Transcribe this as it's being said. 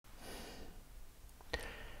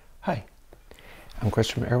Hi, I'm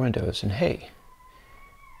Chris from Airwindows, and hey,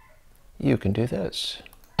 you can do this.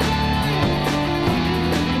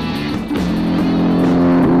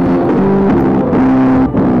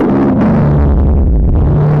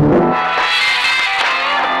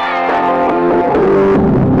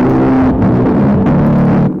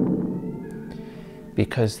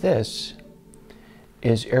 Because this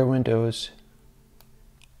is Airwindows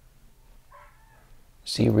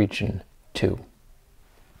ZRegion2.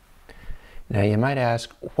 Now you might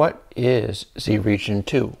ask, what is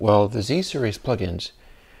ZRegion2? Well, the Z series plugins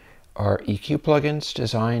are EQ plugins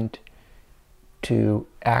designed to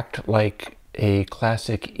act like a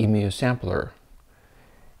classic Emu sampler.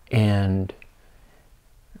 And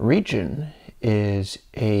Region is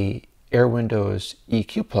a Airwindows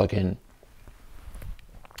EQ plugin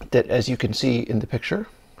that, as you can see in the picture,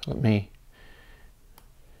 let me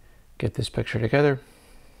get this picture together.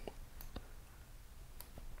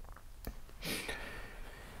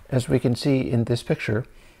 As we can see in this picture,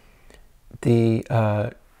 the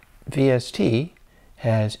VST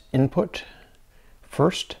has input,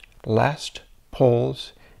 first, last,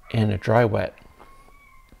 poles, and a dry wet.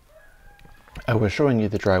 I was showing you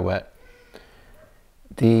the dry wet.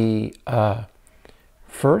 The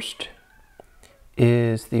first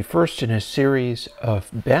is the first in a series of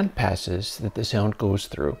band passes that the sound goes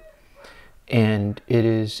through. And it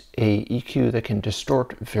is a EQ that can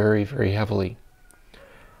distort very, very heavily.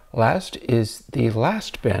 Last is the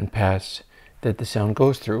last band pass that the sound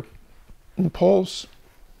goes through. And poles,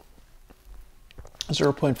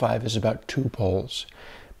 0.5 is about 2 poles,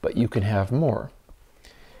 but you can have more.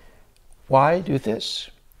 Why do this?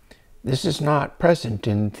 This is not present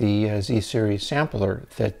in the Z series sampler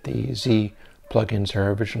that the Z plugins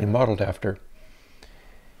are originally modeled after,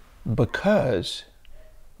 because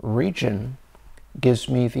Region gives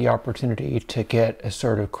me the opportunity to get a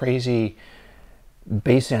sort of crazy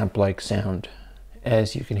bass amp-like sound,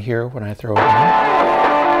 as you can hear when I throw it in.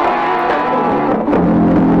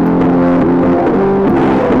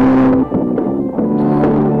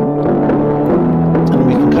 And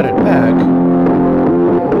we can cut it back.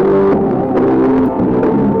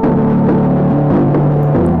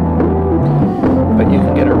 But you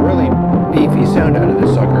can get a really beefy sound out of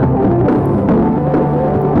this sucker.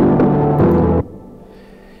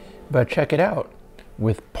 But check it out.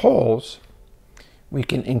 With poles, we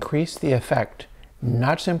can increase the effect,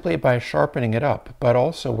 not simply by sharpening it up, but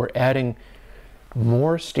also we're adding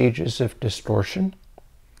more stages of distortion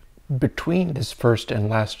between this first and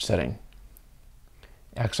last setting.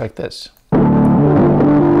 Acts like this.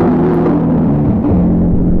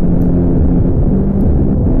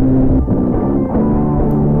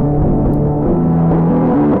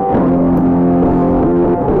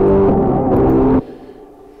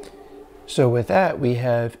 So with that, we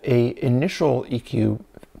have an initial EQ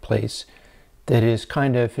place that is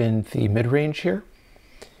kind of in the mid-range here,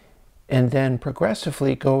 and then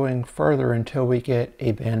progressively going further until we get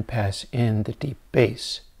a bandpass in the deep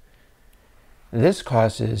bass. This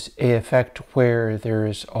causes an effect where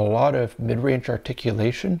there's a lot of mid-range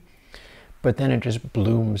articulation, but then it just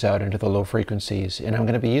blooms out into the low frequencies. And I'm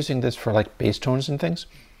going to be using this for like bass tones and things,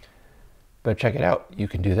 but check it out. You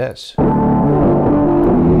can do this.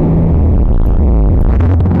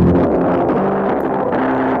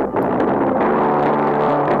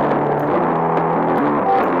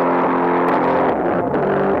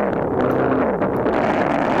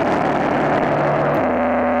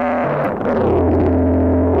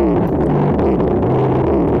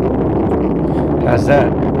 How's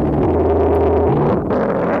that?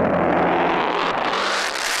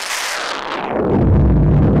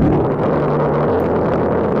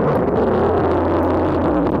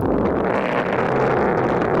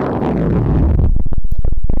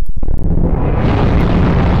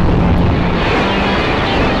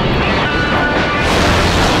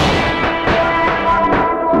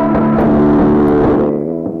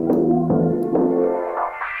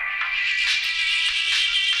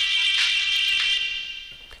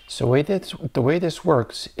 So the way this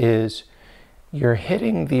works is you're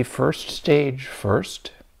hitting the first stage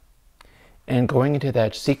first and going into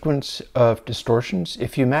that sequence of distortions.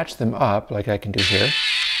 If you match them up, like I can do here,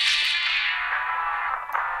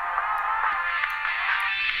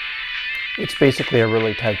 it's basically a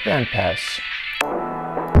really tight band pass.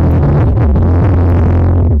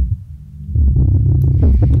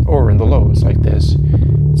 Or in the lows like this.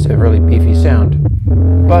 It's a really beefy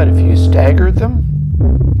sound. But if you stagger them,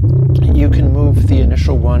 you can move the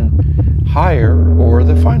initial one higher or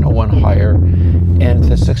the final one higher, and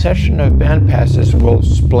the succession of band passes will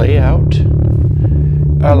splay out,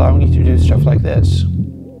 allowing you to do stuff like this.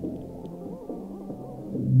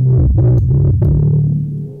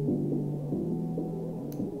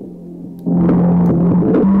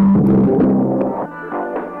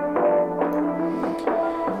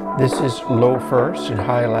 This is low first and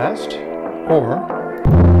high last, or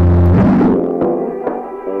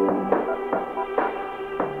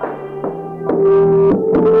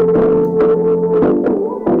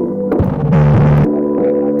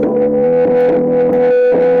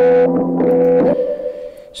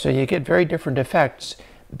so you get very different effects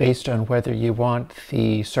based on whether you want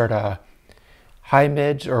the sort of high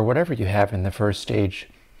mids or whatever you have in the first stage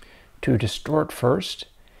to distort first,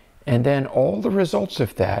 and then all the results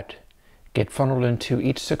of that get funneled into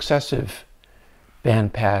each successive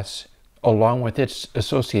bandpass along with its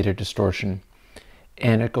associated distortion,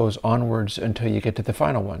 and it goes onwards until you get to the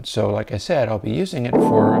final one. So like I said, I'll be using it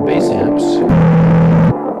for bass amps.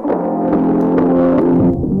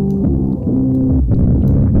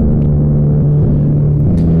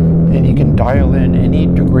 And you can dial in any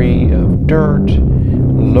degree of dirt,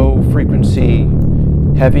 low frequency,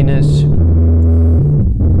 heaviness,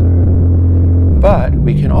 but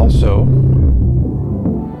we can also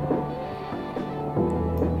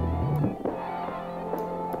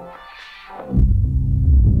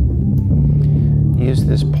use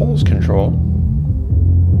this pulse control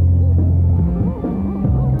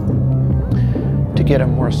to get a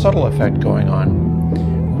more subtle effect going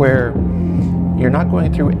on, where you're not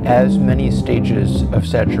going through as many stages of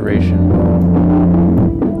saturation.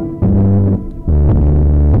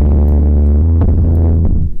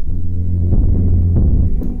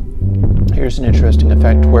 Here's an interesting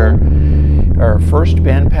effect where our first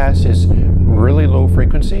bandpass is really low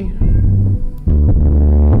frequency.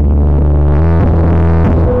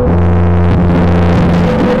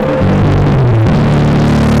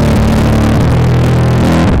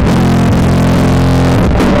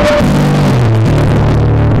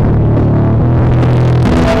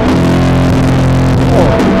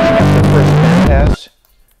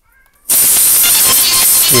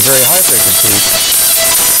 Be very high frequency.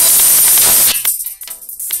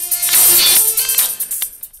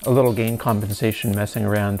 A little gain compensation messing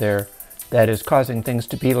around there that is causing things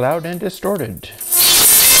to be loud and distorted.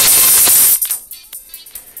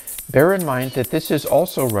 Bear in mind that this is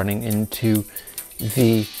also running into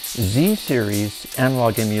the Z series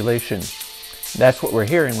analog emulation. That's what we're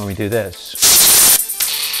hearing when we do this.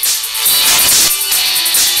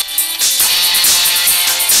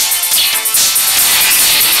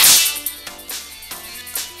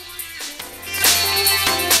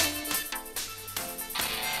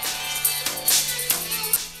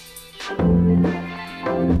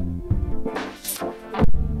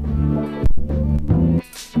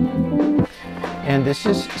 And this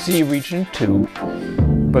is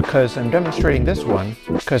ZRegion2 because I'm demonstrating this one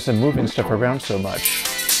because I'm moving stuff around so much.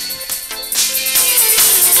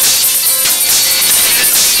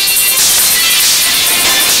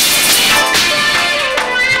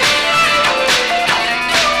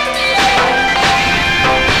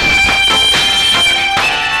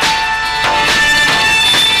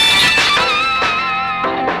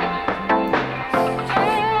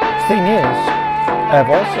 Thing is, I've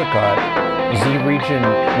also got ZRegion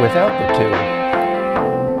without the two.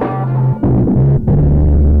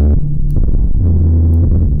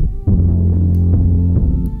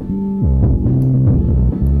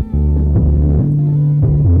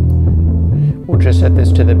 We'll just set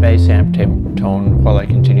this to the bass amp tone while I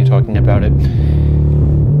continue talking about it.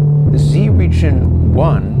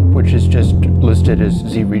 ZRegion1, which is just listed as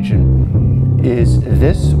ZRegion, is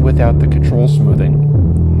this without the control smoothing.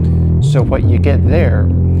 So what you get there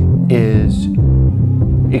is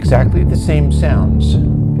exactly the same sounds,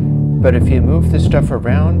 but if you move this stuff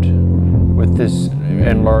around with this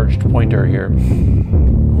enlarged pointer here,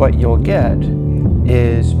 what you'll get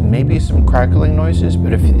is maybe some crackling noises,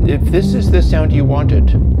 but if this is the sound you wanted,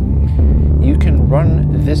 you can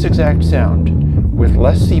run this exact sound with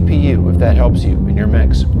less CPU if that helps you in your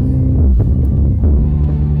mix.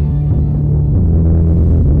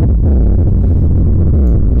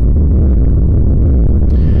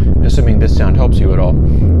 Assuming this sound helps you at all.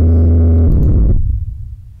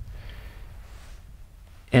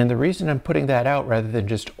 And the reason I'm putting that out rather than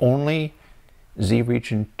just only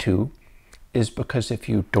ZRegion2 is because if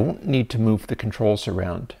you don't need to move the controls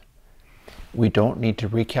around, we don't need to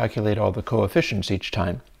recalculate all the coefficients each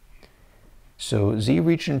time. So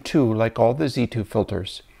ZRegion2, like all the Z2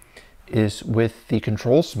 filters, is with the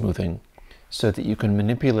control smoothing so that you can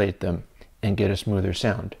manipulate them and get a smoother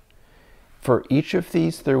sound. For each of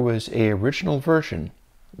these, there was an original version,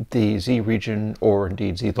 the ZRegion, or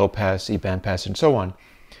indeed Z low pass, Z bandpass, and so on.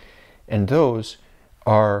 And those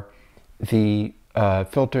are the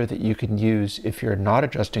filter that you can use if you're not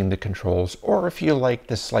adjusting the controls, or if you like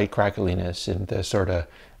the slight crackliness and the sort of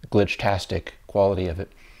glitch-tastic quality of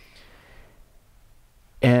it.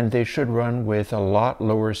 And they should run with a lot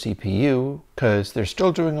lower CPU because they're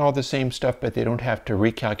still doing all the same stuff, but they don't have to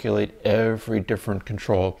recalculate every different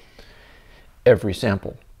control, every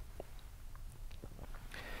sample.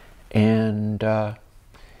 And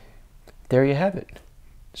there you have it.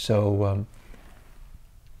 So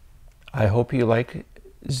I hope you like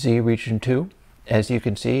ZRegion2. As you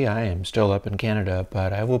can see, I am still up in Canada,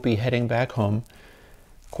 but I will be heading back home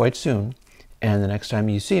quite soon. And the next time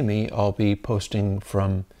you see me, I'll be posting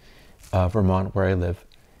from Vermont, where I live.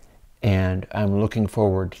 And I'm looking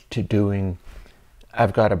forward to doing,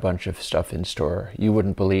 I've got a bunch of stuff in store. You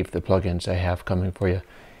wouldn't believe the plugins I have coming for you.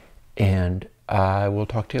 And I will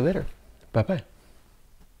talk to you later. Bye-bye.